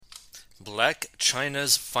Blac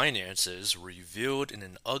Chyna's finances revealed in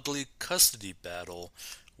an ugly custody battle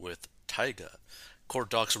with Tyga. Court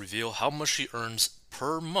docs reveal how much she earns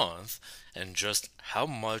per month and just how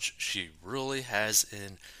much she really has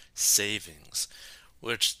in savings.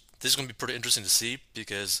 Which this is going to be pretty interesting to see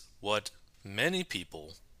because what many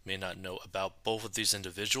people may not know about both of these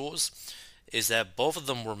individuals is that both of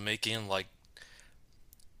them were making like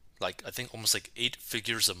I think almost like 8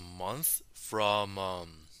 figures a month from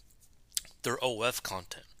their OF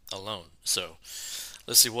content alone. So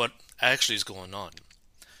let's see what actually is going on.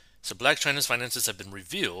 So Blac Chyna's finances have been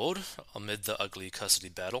revealed amid the ugly custody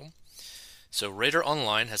battle. So Radar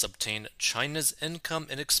Online has obtained Chyna's income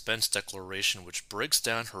and expense declaration, which breaks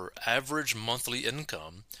down her average monthly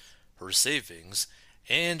income, her savings,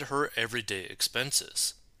 and her everyday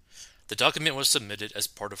expenses. The document was submitted as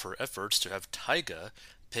part of her efforts to have Tyga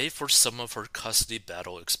pay for some of her custody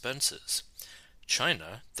battle expenses.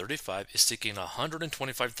 Chyna, 35, is seeking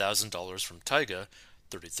 $125,000 from Tyga,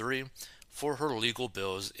 33, for her legal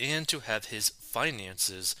bills and to have his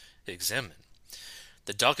finances examined.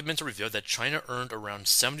 The documents reveal that Chyna earned around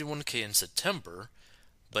 71K in September,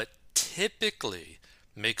 but typically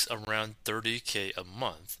makes around 30K a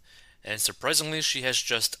month. And surprisingly, she has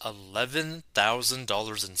just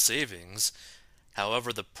 $11,000 in savings.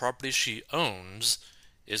 However, the property she owns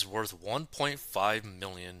is worth $1.5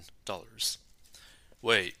 million.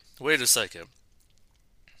 Wait a second.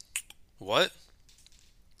 What?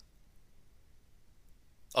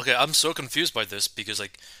 Okay, I'm so confused by this because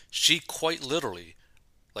like she quite literally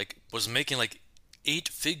like was making like 8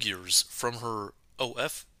 figures from her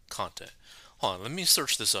OF content. Hold on, let me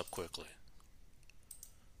search this up quickly.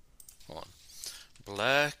 Hold on.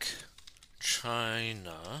 Blac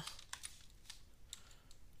Chyna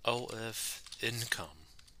OF income.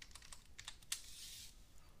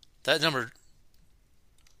 That number.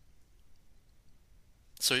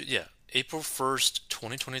 So yeah, April 1st,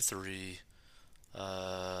 2023.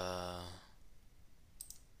 Uh,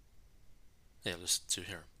 yeah, let's do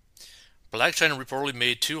here. Blac Chyna reportedly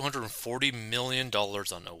made $240 million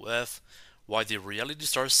on OF, while the reality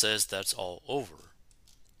star says that's all over.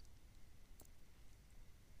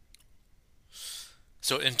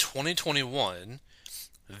 So in 2021,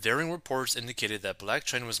 varying reports indicated that Blac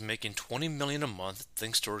Chyna was making $20 million a month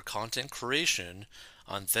thanks to her content creation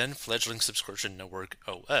on then fledgling subscription network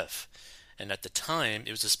OF. And at the time,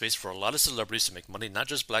 it was a space for a lot of celebrities to make money, not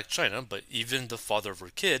just Blac Chyna, but even the father of her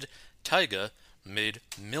kid, Tyga, made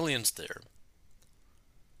millions there.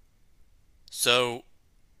 So,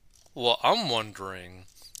 well, I'm wondering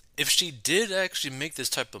if she did actually make this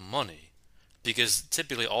type of money, because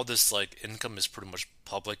typically all this like income is pretty much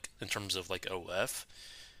public in terms of like OF,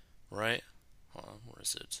 right? Hold on, where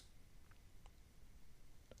is it?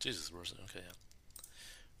 Jesus, where is it? Okay, yeah.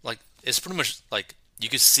 Like it's pretty much like you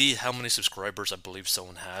can see how many subscribers I believe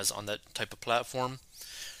someone has on that type of platform.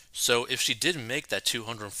 So if she did make that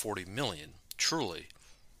 240 million, truly,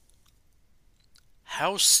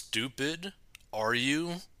 how stupid are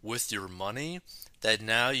you with your money that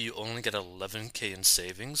now you only get 11K in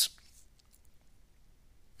savings?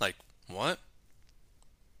 Like, what?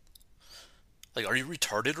 Like, are you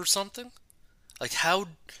retarded or something? Like, how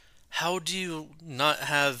do you not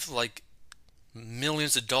have like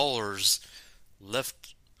millions of dollars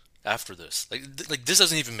left after this? Like this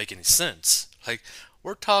doesn't even make any sense. Like,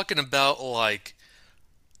 we're talking about like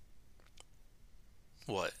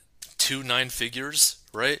what, 2 9 figures,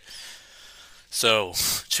 right? So,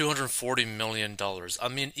 $240 million. I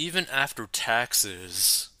mean, even after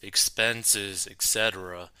taxes, expenses,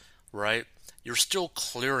 etc., right? You're still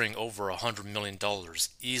clearing over $100 million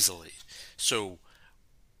easily. So,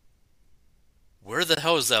 where the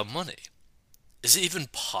hell is that money? Is it even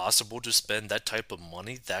possible to spend that type of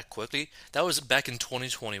money that quickly? That was back in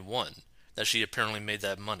 2021 that she apparently made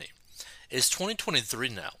that money. It's 2023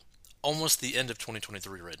 now, almost the end of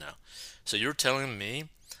 2023 right now. So you're telling me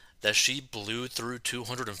that she blew through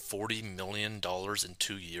 $240 million in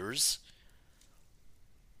 2 years?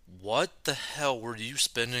 What the hell were you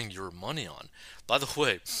spending your money on? By the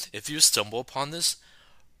way, if you stumble upon this,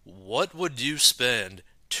 what would you spend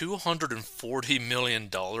 $240 million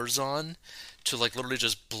on to like literally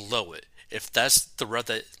just blow it? If that's the route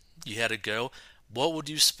that you had to go, what would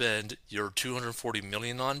you spend your 240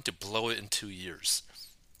 million on to blow it in 2 years?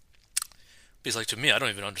 Because like to me, I don't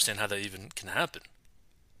even understand how that even can happen.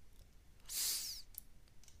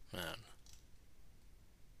 Man,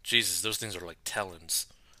 Jesus, those things are like talons,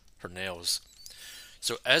 her nails.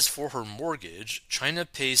 So as for her mortgage, Chyna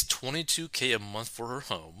pays 22K a month for her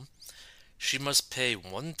home. she must pay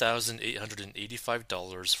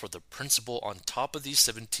 $1,885 for the principal on top of the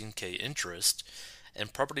 17K interest,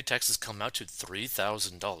 and property taxes come out to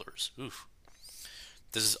 $3,000. Oof.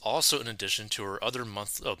 This is also in addition to her other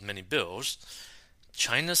month of many bills.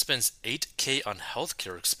 Chyna spends 8K on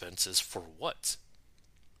healthcare expenses for what?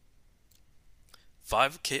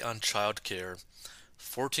 5K on childcare,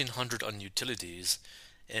 1,400 on utilities,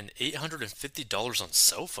 and $850 on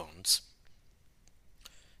cell phones.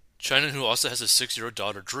 Chyna, who also has a 6-year-old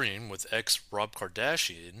daughter Dream with ex Rob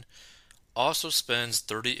Kardashian, also spends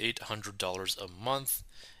 $3,800 a month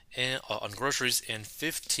on groceries and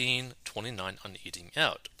 $1,529 on eating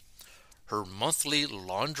out. Her monthly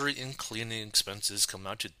laundry and cleaning expenses come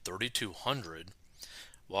out to $3,200,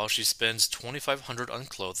 while she spends $2,500 on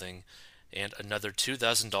clothing and another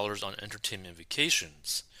 $2,000 on entertainment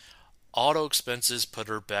vacations. Auto expenses put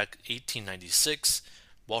her back $1,896,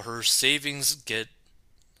 while her savings get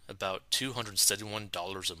about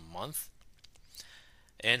 $271 a month.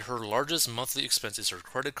 And her largest monthly expense is her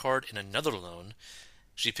credit card and another loan.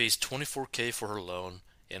 She pays $24K for her loan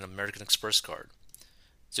and American Express card.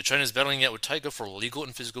 So Chyna is battling out with Tyga for legal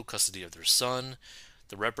and physical custody of their son.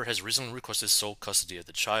 The rapper has recently requested sole custody of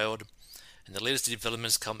the child. And the latest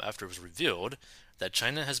developments come after it was revealed that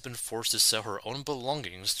Chyna has been forced to sell her own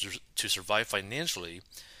belongings to survive financially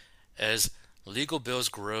as legal bills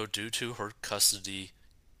grow due to her custody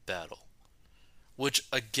battle. Which,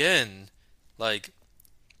 again, like,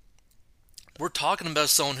 we're talking about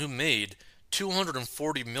someone who made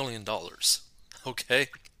 $240 million, okay?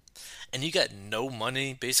 And you got no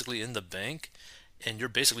money basically in the bank, and you're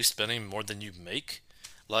basically spending more than you make.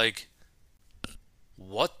 Like,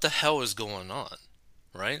 what the hell is going on,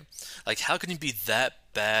 right? Like, how can you be that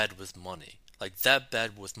bad with money? Like, that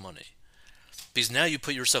bad with money? Because now you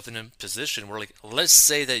put yourself in a position where, like, let's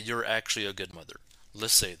say that you're actually a good mother.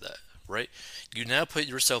 Let's say that, right? You now put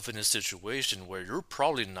yourself in a situation where you're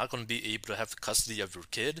probably not going to be able to have custody of your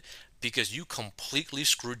kid because you completely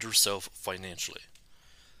screwed yourself financially.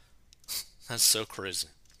 That's so crazy.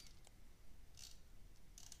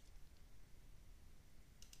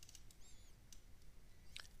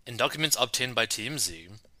 In documents obtained by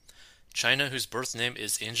TMZ, Chyna, whose birth name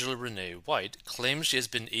is Angela Renee White, claims she has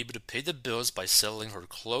been able to pay the bills by selling her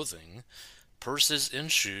clothing, purses,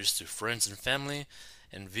 and shoes to friends and family,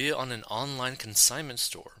 and via on an online consignment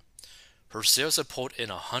store. Her sales have pulled in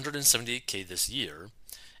 $178K this year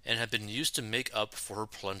and have been used to make up for her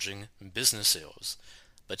plunging business sales.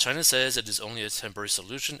 But Chyna says it is only a temporary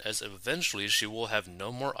solution as eventually she will have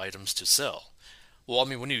no more items to sell. Well, I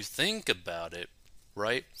mean, when you think about it,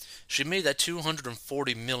 right? She made that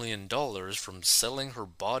 $240 million from selling her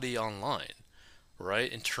body online, right?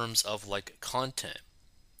 In terms of like content.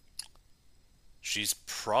 She's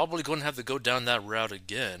probably going to have to go down that route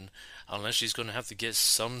again unless she's going to have to get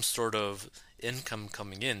some sort of income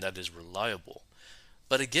coming in that is reliable.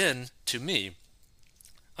 But again, to me,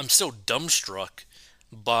 I'm still dumbstruck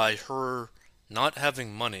by her not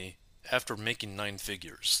having money after making 9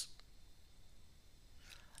 figures.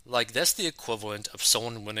 Like, that's the equivalent of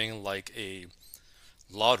someone winning like a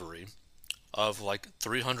lottery of like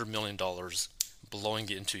 $300 million, blowing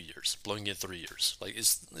it in 2 years, blowing it in 3 years. Like,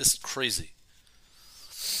 it's crazy.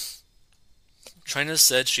 Chyna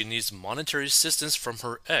said she needs monetary assistance from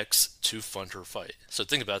her ex to fund her fight. So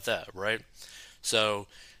think about that, right? So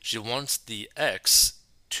she wants the ex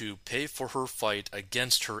to pay for her fight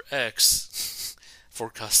against her ex for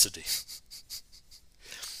custody.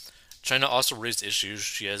 Chyna also raised issues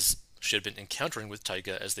she had been encountering with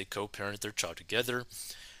Tyga as they co-parented their child together.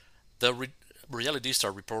 The reality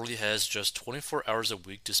star reportedly has just 24 hours a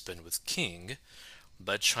week to spend with King,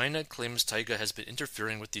 but Chyna claims Tyga has been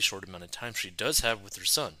interfering with the short amount of time she does have with her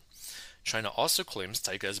son. Chyna also claims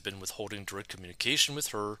Tyga has been withholding direct communication with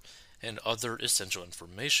her and other essential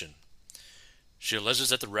information. She alleges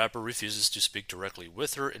that the rapper refuses to speak directly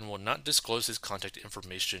with her and will not disclose his contact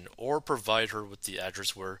information or provide her with the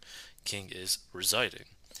address where King is residing.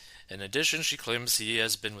 In addition, she claims he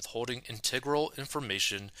has been withholding integral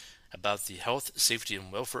information about the health, safety,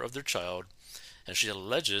 and welfare of their child, and she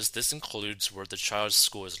alleges this includes where the child's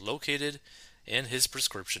school is located and his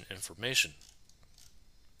prescription information.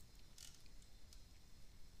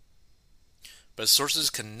 But sources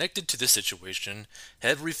connected to this situation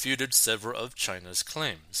have refuted several of Chyna's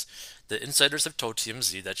claims. The insiders have told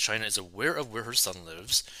TMZ that Chyna is aware of where her son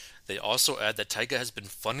lives. They also add that Tyga has been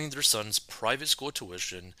funding their son's private school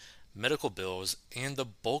tuition, medical bills, and the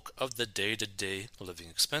bulk of the day-to-day living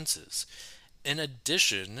expenses. In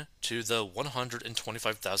addition to the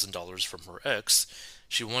 $125,000 from her ex,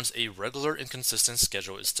 she wants a regular and consistent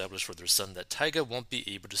schedule established for their son that Tyga won't be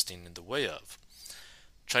able to stand in the way of.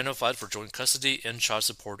 Chyna filed for joint custody and child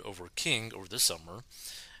support over King over the summer,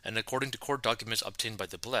 and according to court documents obtained by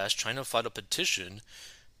the Blac, Chyna filed a petition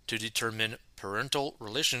to determine parental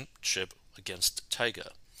relationship against Tyga.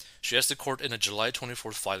 She asked the court in a July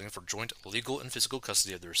 24th filing for joint legal and physical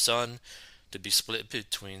custody of their son to be split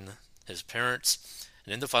between his parents.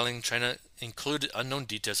 And in the filing, Chyna included unknown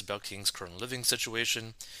details about King's current living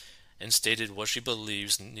situation and stated what she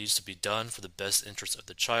believes needs to be done for the best interest of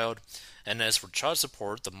the child. And as for child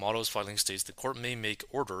support, the model's filing states the court may make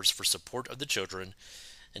orders for support of the children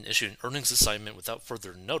and issue an earnings assignment without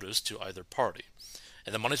further notice to either party.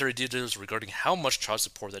 And the monetary details regarding how much child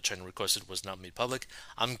support that Chyna requested was not made public.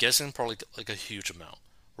 I'm guessing probably like a huge amount,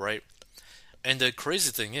 right? And the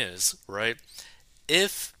crazy thing is, right,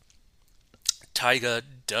 if Tyga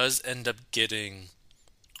does end up getting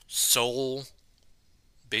sole,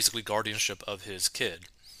 basically guardianship of his kid,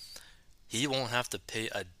 he won't have to pay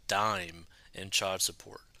a dime in child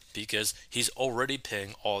support because he's already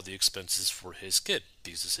paying all the expenses for his kid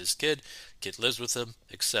because it's his kid lives with him,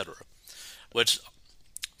 etc. Which,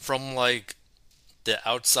 from like the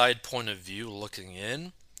outside point of view looking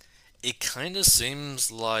in, it kind of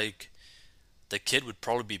seems like the kid would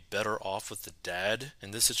probably be better off with the dad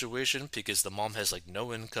in this situation because the mom has like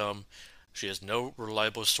no income, she has no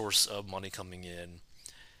reliable source of money coming in.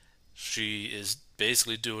 She is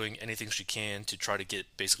basically doing anything she can to try to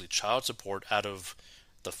get basically child support out of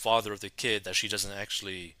the father of the kid that she doesn't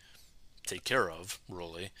actually take care of,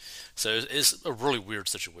 really. So it's a really weird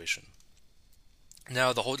situation.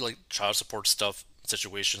 Now the whole like child support stuff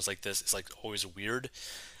situations like this is like always weird,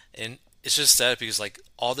 and it's just sad because like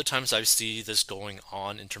all the times I see this going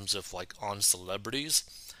on in terms of like on celebrities,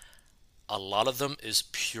 a lot of them is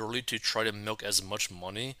purely to try to milk as much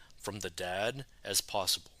money from the dad as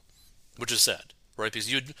possible, which is sad, right?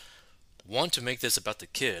 Because you'd want to make this about the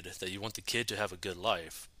kid, that you want the kid to have a good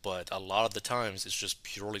life, but a lot of the times it's just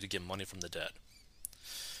purely to get money from the dad.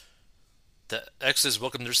 The exes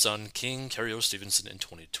welcomed their son, King Carrie Stevenson, in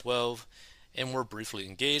 2012 and were briefly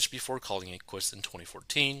engaged before calling it quits in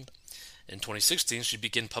 2014. In 2016, she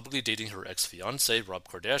began publicly dating her ex-fiancé, Rob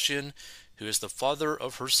Kardashian, who is the father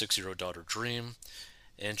of her 6-year-old daughter, Dream,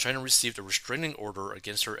 and Chyna received a restraining order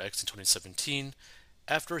against her ex in 2017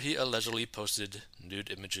 after he allegedly posted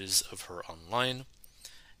nude images of her online.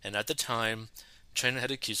 And at the time, Chyna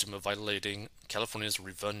had accused him of violating California's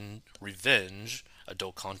revenge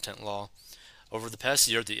adult content law. Over the past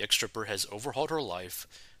year, the ex-stripper has overhauled her life,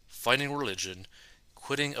 finding religion,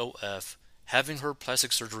 quitting OF, having her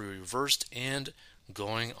plastic surgery reversed, and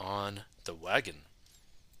going on the wagon.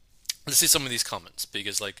 Let's see some of these comments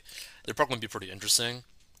because like they're probably going to be pretty interesting.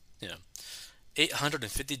 Yeah.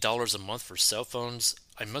 $850 a month for cell phones.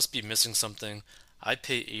 I must be missing something. I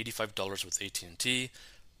pay $85 with AT&T.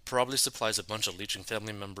 Probably supplies a bunch of leeching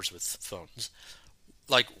family members with phones.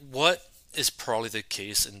 Like, what is probably the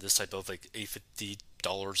case in this type of like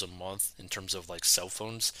 $850 a month in terms of like cell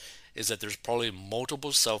phones is that there's probably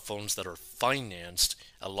multiple cell phones that are financed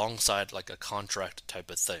alongside like a contract type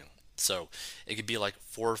of thing. So it could be like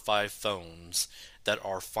 4 or 5 phones that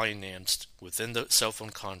are financed within the cell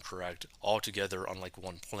phone contract all together on like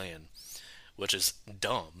one plan, which is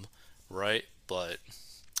dumb, right? But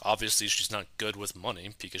obviously she's not good with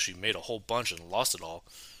money because she made a whole bunch and lost it all.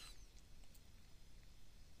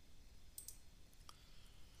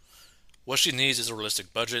 What she needs is a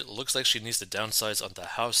realistic budget. Looks like she needs to downsize on the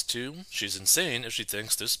house too. She's insane if she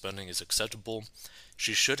thinks this spending is acceptable.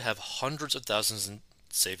 She should have hundreds of thousands in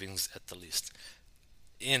savings at the least.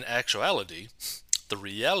 In actuality, the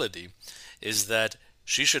reality is that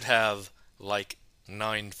she should have like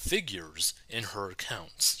 9 figures in her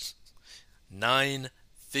accounts. 9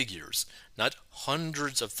 figures, not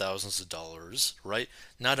hundreds of thousands of dollars, right?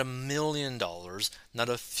 Not $1 million, not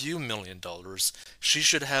a few $1 million. She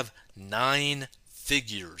should have 9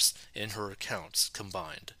 figures in her accounts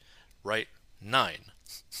combined, right? Nine.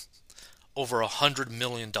 Over $100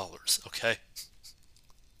 million, okay?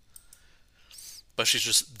 But she's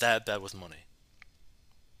just that bad with money.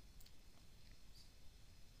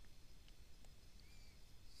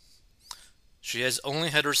 She has only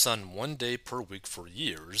had her son 1 day per week for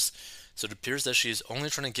years, so it appears that she is only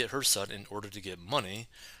trying to get her son in order to get money.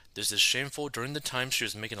 This is shameful. During the time she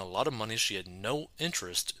was making a lot of money, she had no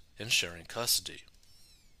interest in sharing custody.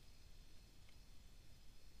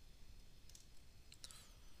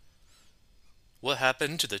 What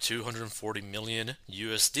happened to the 240 million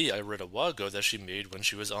USD I read a while ago that she made when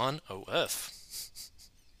she was on OF?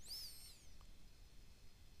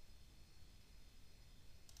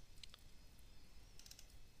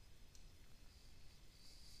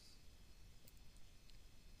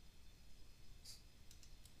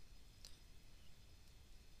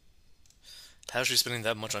 How's she spending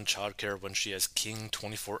that much on childcare when she has King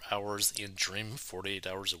 24 hours and Dream 48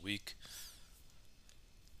 hours a week?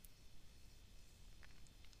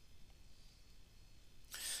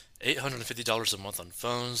 $850 a month on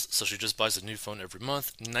phones, so she just buys a new phone every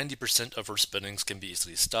month. 90% of her spendings can be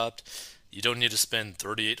easily stopped. You don't need to spend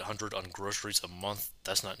 $3,800 on groceries a month.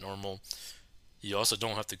 That's not normal. You also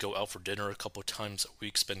don't have to go out for dinner a couple times a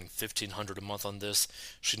week, spending $1,500 a month on this.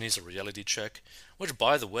 She needs a reality check. Which,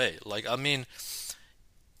 by the way,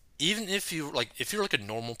 even if if you're like a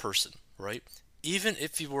normal person, right? Even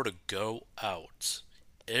if you were to go out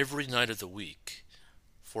every night of the week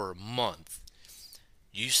for a month,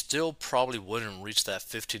 you still probably wouldn't reach that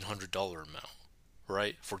 $1,500 amount,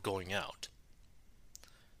 right? For going out.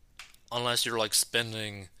 Unless you're like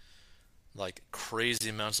spending like crazy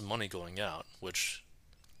amounts of money going out, which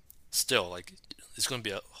still like it's going to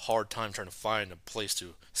be a hard time trying to find a place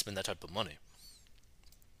to spend that type of money.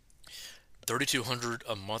 3,200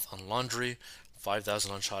 a month on laundry,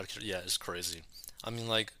 5,000 on childcare. Yeah, it's crazy. I mean,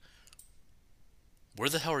 like, where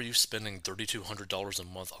the hell are you spending $3,200 a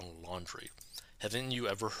month on laundry? Haven't you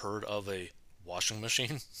ever heard of a washing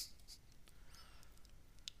machine?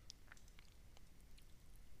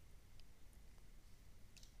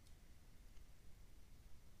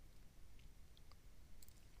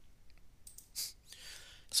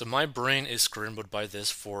 So my brain is scrambled by this.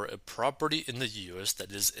 For a property in the US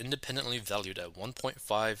that is independently valued at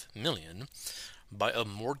 1.5 million by a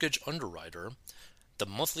mortgage underwriter, the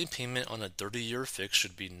monthly payment on a 30-year fix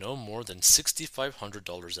should be no more than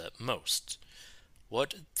 $6,500 at most.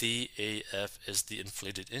 What the AF is the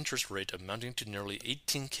inflated interest rate amounting to nearly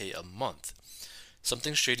 18K a month?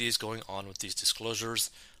 Something shady is going on with these disclosures.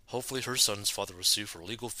 Hopefully her son's father will sue for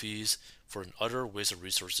legal fees for an utter waste of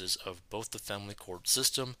resources of both the family court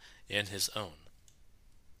system and his own.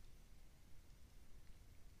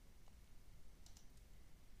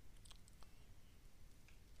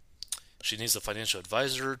 She needs a financial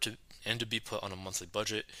advisor to be put on a monthly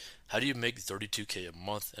budget. How do you make 32K a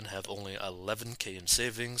month and have only 11K in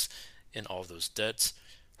savings and all those debts?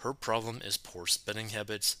 Her problem is poor spending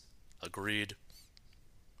habits. Agreed.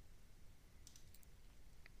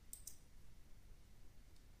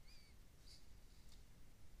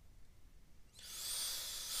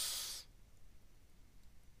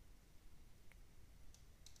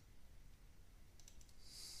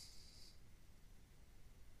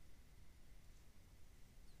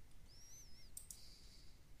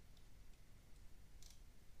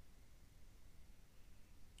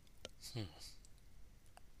 Hmm.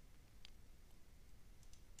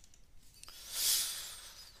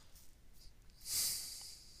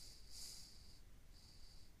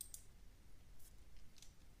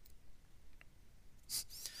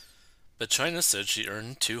 But Chyna said she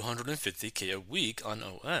earned 250K a week on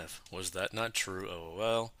OF. Was that not true?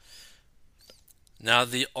 LOL. Now,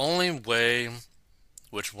 the only way,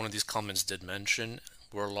 which one of these comments did mention,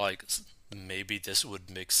 where like maybe this would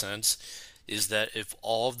make sense, is that if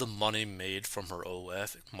all of the money made from her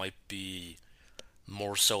OF might be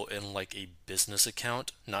more so in like a business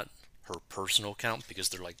account, not her personal account, because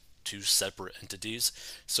they're like two separate entities.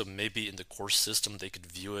 So maybe in the course system they could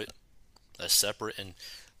view it as separate and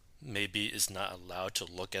maybe is not allowed to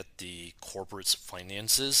look at the corporate's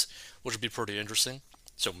finances, which would be pretty interesting.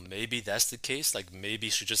 So maybe that's the case. Like maybe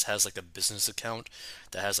she just has like a business account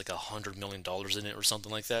that has like $100 million in it or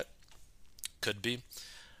something like that. Could be,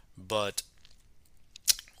 but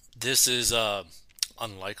this is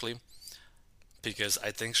unlikely because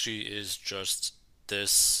I think she is just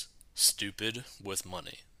this stupid with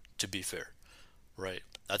money. To be fair, right?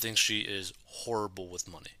 I think she is horrible with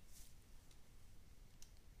money.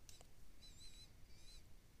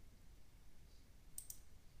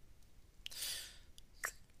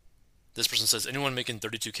 This person says anyone making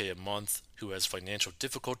 32K a month who has financial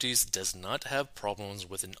difficulties does not have problems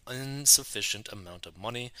with an insufficient amount of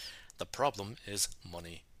money. The problem is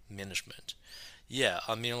money management. Yeah,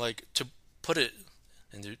 I mean, like, to put it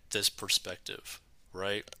into this perspective,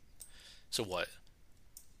 right? So what?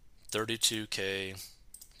 32K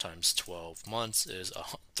times 12 months is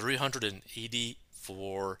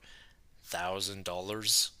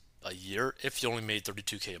 $384,000 a year if you only made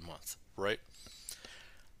 32K a month, right?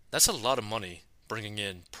 That's a lot of money bringing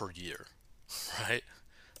in per year, right?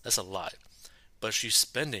 That's a lot. But she's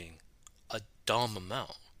spending a dumb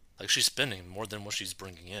amount. Like she's spending more than what she's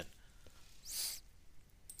bringing in.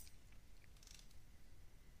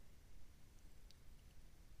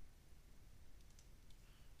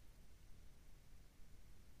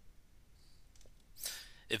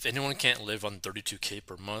 If anyone can't live on 32K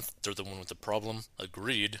per month, they're the one with the problem.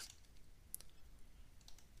 Agreed.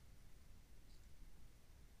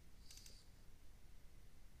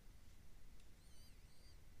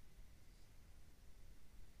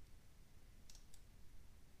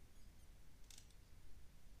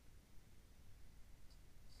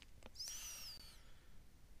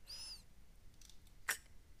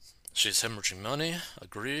 She's hemorrhaging money.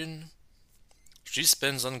 Agreed. She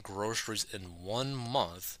spends on groceries in 1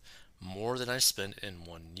 month more than I spend in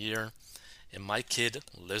 1 year. And my kid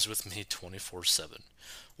lives with me 24/7.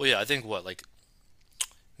 Well, yeah, I think what, like,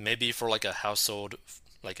 maybe for like a household,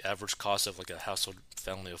 like average cost of like a household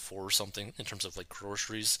family of four or something in terms of like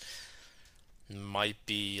groceries, might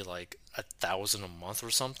be like 1,000 a month or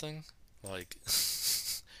something. Like,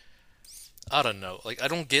 I don't know. Like, I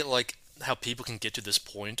don't get like how people can get to this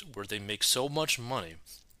point where they make so much money,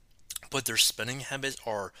 but their spending habits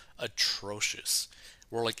are atrocious.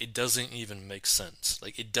 Where like it doesn't even make sense.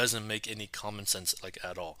 Like it doesn't make any common sense like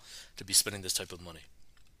at all to be spending this type of money.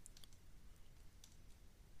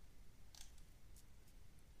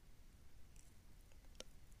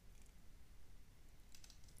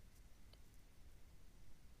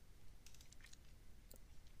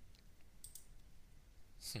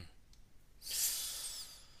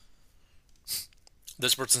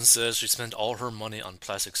 This person says she spent all her money on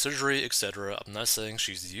plastic surgery, etc. I'm not saying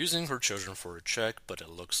she's using her children for a check, but it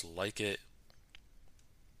looks like it.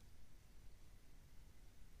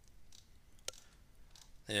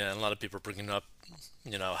 Yeah, and a lot of people are bringing up,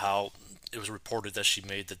 how it was reported that she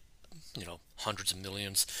made hundreds of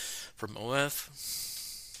millions from OF.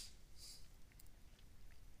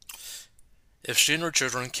 If she and her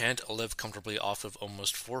children can't live comfortably off of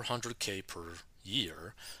almost 400K per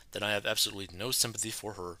year, then I have absolutely no sympathy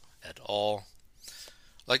for her at all.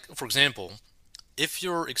 Like, for example, if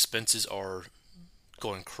your expenses are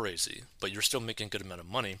going crazy, but you're still making a good amount of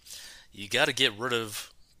money, you got to get rid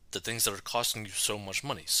of the things that are costing you so much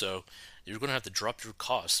money. So you're going to have to drop your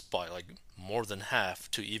costs by like more than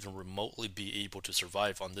half to even remotely be able to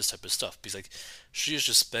survive on this type of stuff. Because like she is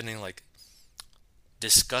just spending like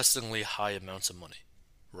disgustingly high amounts of money,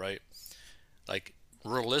 right? Like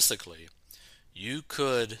realistically, you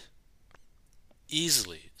could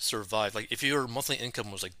easily survive. Like if your monthly income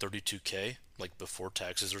was like 32K, like before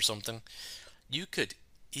taxes or something, you could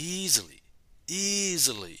easily,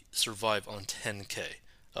 easily survive on 10K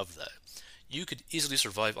of that. You could easily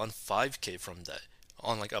survive on 5K from that,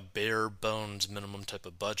 on like a bare bones minimum type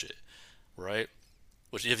of budget, right?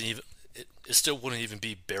 Which even it still wouldn't even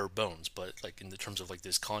be bare bones, but like in the terms of like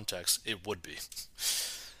this context, it would be.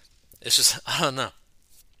 It's just I don't know.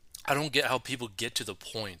 I don't get how people get to the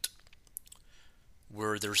point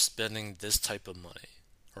where they're spending this type of money,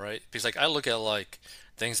 right? Because like I look at like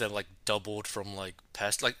things that like doubled from like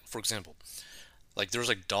past, like for example, like there was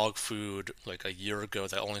like dog food like a year ago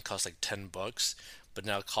that only cost like $10, but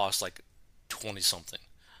now it costs like 20 something,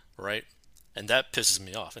 right? And that pisses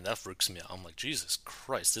me off and that freaks me out. I'm like, Jesus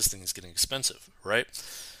Christ, this thing is getting expensive, right?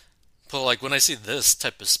 But like when I see this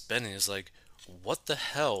type of spending, it's like, what the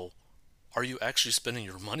hell are you actually spending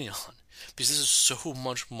your money on? Because this is so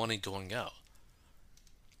much money going out.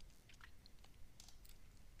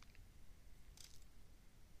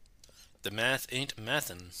 The math ain't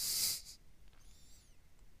mathin'.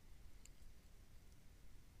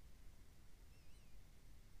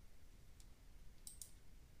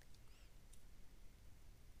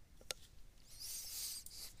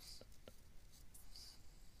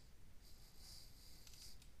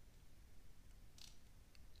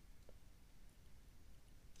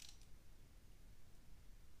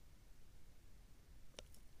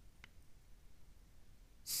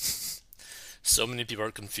 So many people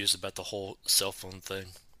are confused about the whole cell phone thing.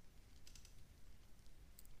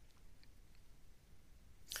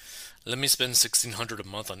 Let me spend 1,600 a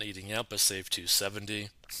month on eating out, but save 270.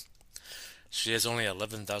 She has only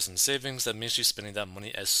 11,000 savings. That means she's spending that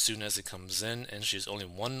money as soon as it comes in, and she's only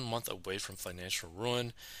 1 month away from financial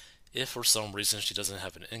ruin. If for some reason she doesn't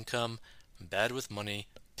have an income, bad with money,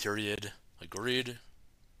 period. Agreed.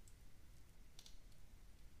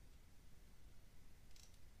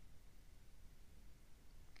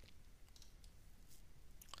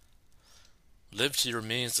 Live to your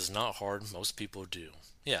means is not hard. Most people do.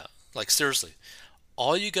 Yeah, like seriously,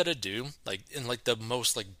 all you gotta do, like in like the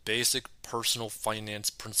most like basic personal finance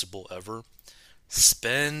principle ever,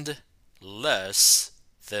 spend less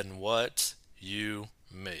than what you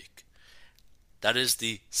make. That is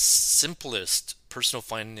the simplest personal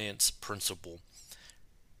finance principle.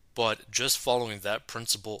 But just following that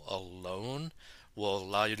principle alone will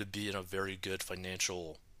allow you to be in a very good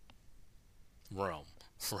financial realm,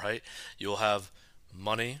 right? You'll have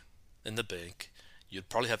money in the bank. You'd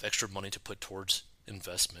probably have extra money to put towards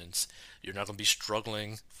investments. You're not going to be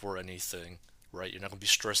struggling for anything, right? You're not going to be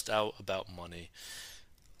stressed out about money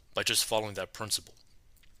by just following that principle.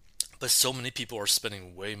 But so many people are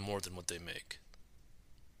spending way more than what they make.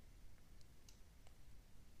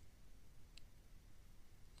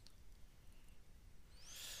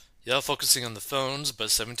 Yeah, focusing on the phones, but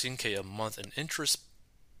 17K a month in interest,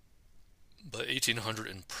 but 1,800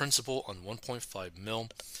 in principal on 1.5 mil.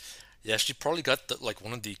 Yeah, she probably got like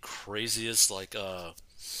one of the craziest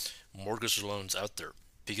mortgage loans out there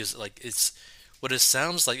because like it's what it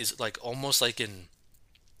sounds like is like almost like an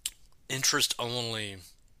interest only.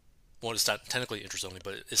 Well, it's not technically interest only,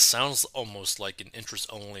 but it sounds almost like an interest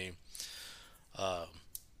only uh,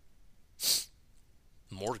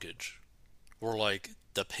 mortgage, where like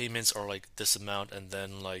the payments are like this amount and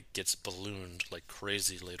then like gets ballooned like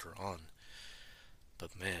crazy later on.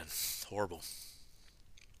 But man, horrible.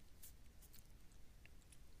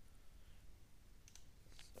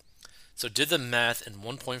 So did the math in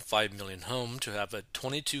 1.5 million home to have a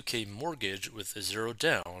 22K mortgage with a zero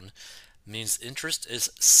down means interest is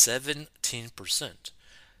 17%.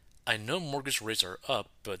 I know mortgage rates are up,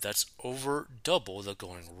 but that's over double the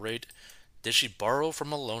going rate. Did she borrow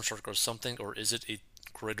from a loan shark or something, or is it a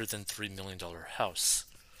greater than $3 million house?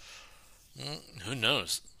 Who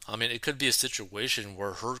knows? I mean, it could be a situation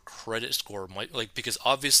where her credit score might like because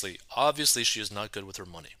obviously she is not good with her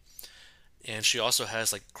money, and she also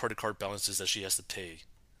has like credit card balances that she has to pay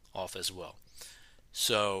off as well.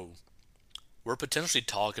 So we're potentially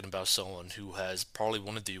talking about someone who has probably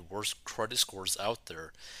one of the worst credit scores out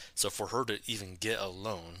there. So for her to even get a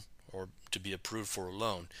loan or to be approved for a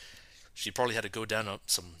loan, she probably had to go down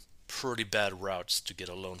some pretty bad routes to get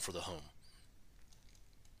a loan for the home.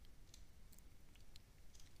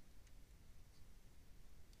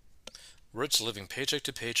 Rich living paycheck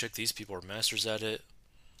to paycheck. These people are masters at it.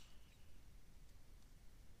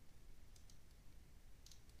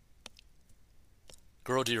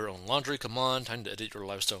 Girl, do your own laundry. Come on, time to edit your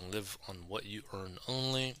lifestyle and live on what you earn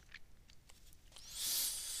only.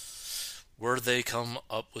 Where they come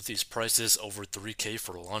up with these prices over 3K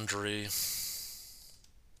for laundry,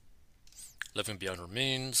 living beyond her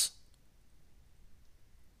means.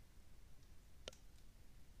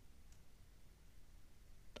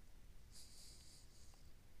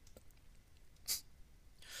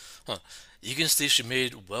 Huh. You can see she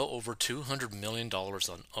made well over $200 million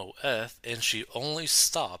on OF and she only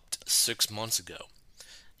stopped 6 months ago.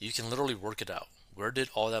 You can literally work it out. Where did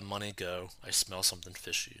all that money go? I smell something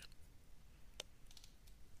fishy.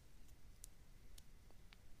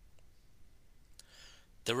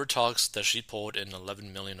 There were talks that she pulled in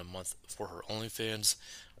 11 million a month for her OnlyFans.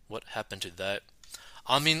 What happened to that?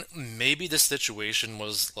 I mean, maybe the situation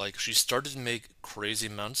was like she started to make crazy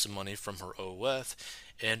amounts of money from her OF,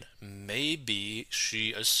 and maybe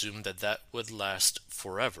she assumed that that would last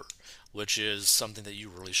forever, which is something that you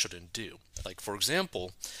really shouldn't do. Like, for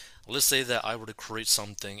example, let's say that I were to create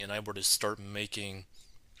something and I were to start making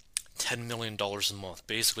 $10 million a month,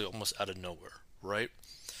 basically almost out of nowhere, right?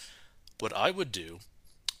 What I would do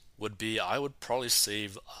would be I would probably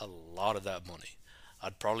save a lot of that money.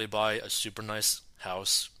 I'd probably buy a super nice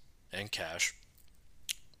house and cash,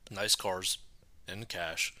 nice cars and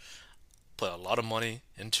cash, put a lot of money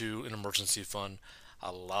into an emergency fund,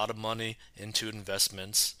 a lot of money into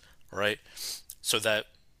investments, right? So that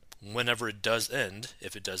whenever it does end,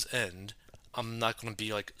 if it does end, I'm not going to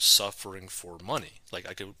be like suffering for money. Like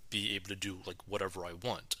I could be able to do like whatever I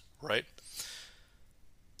want, right?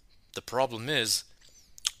 The problem is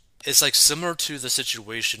it's like similar to the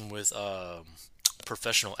situation with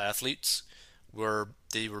professional athletes where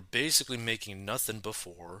they were basically making nothing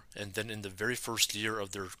before and then in the very first year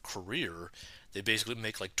of their career they basically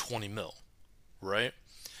make like 20 mil, right?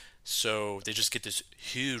 So they just get this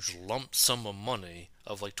huge lump sum of money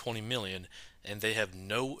of like 20 million and they have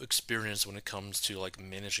no experience when it comes to like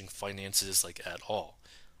managing finances like at all,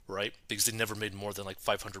 right? Because they never made more than like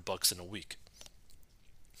 500 bucks in a week.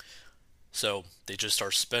 So they just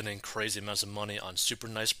start spending crazy amounts of money on super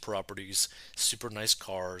nice properties, super nice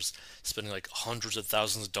cars, spending like hundreds of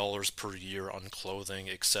thousands of dollars per year on clothing,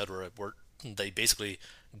 etc. Where they basically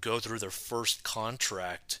go through their first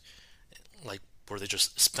contract, like where they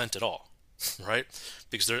just spent it all, right?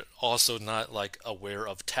 Because they're also not like aware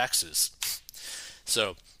of taxes.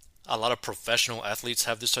 So a lot of professional athletes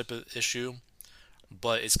have this type of issue,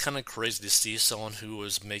 but it's kind of crazy to see someone who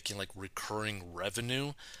was making like recurring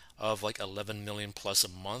revenue of like 11 million plus a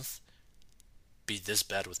month be this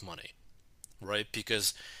bad with money, right?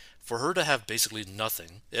 Because for her to have basically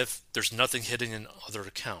nothing, if there's nothing hidden in other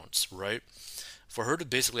accounts, right? For her to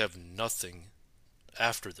basically have nothing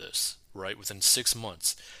after this, right? Within 6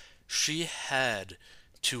 months, she had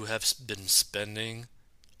to have been spending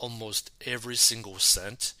almost every single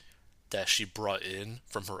cent that she brought in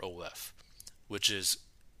from her OF, which is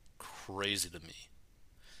crazy to me.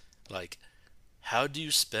 Like, how do you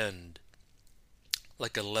spend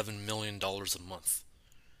like $11 million a month?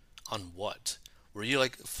 On what? Were you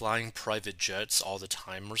like flying private jets all the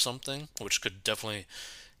time or something? Which could definitely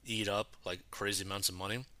eat up like crazy amounts of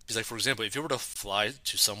money. Because like for example, if you were to fly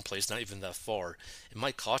to some place not even that far, it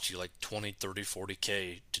might cost you like 20, 30,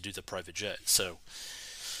 40K to do the private jet. So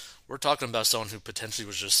we're talking about someone who potentially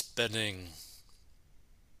was just spending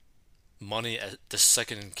money at the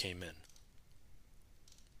second it came in.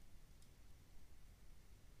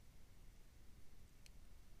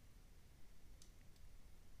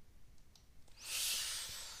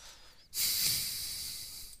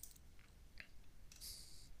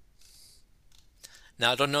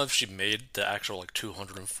 Now I don't know if she made the actual like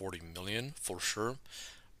 240 million for sure,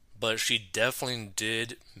 but she definitely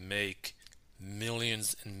did make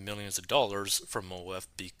millions and millions of dollars from OF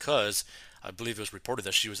because I believe it was reported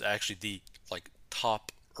that she was actually the like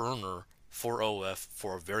top earner for OF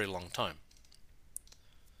for a very long time.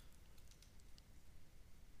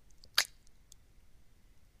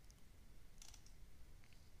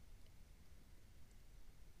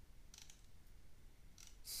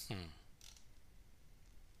 Hmm.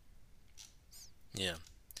 Yeah.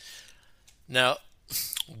 Now,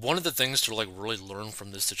 one of the things to like really learn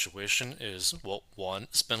from this situation is, well, one,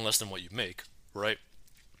 spend less than what you make, right?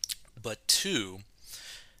 But two,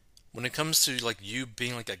 when it comes to like you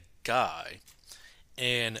being like a guy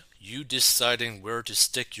and you deciding where to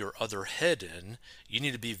stick your other head in, you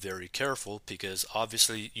need to be very careful because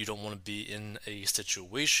obviously you don't want to be in a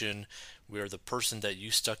situation where the person that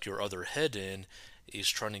you stuck your other head in is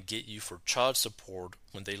trying to get you for child support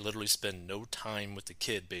when they literally spend no time with the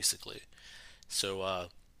kid, basically. So,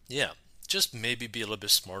 yeah, just maybe be a little bit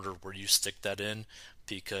smarter where you stick that in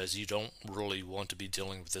because you don't really want to be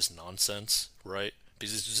dealing with this nonsense, right?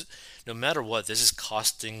 Because it's just, no matter what, this is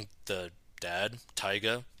costing the dad,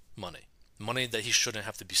 Taiga, money. Money that he shouldn't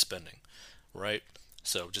have to be spending, right?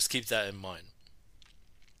 So just keep that in mind.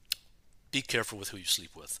 Be careful with who you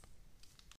sleep with.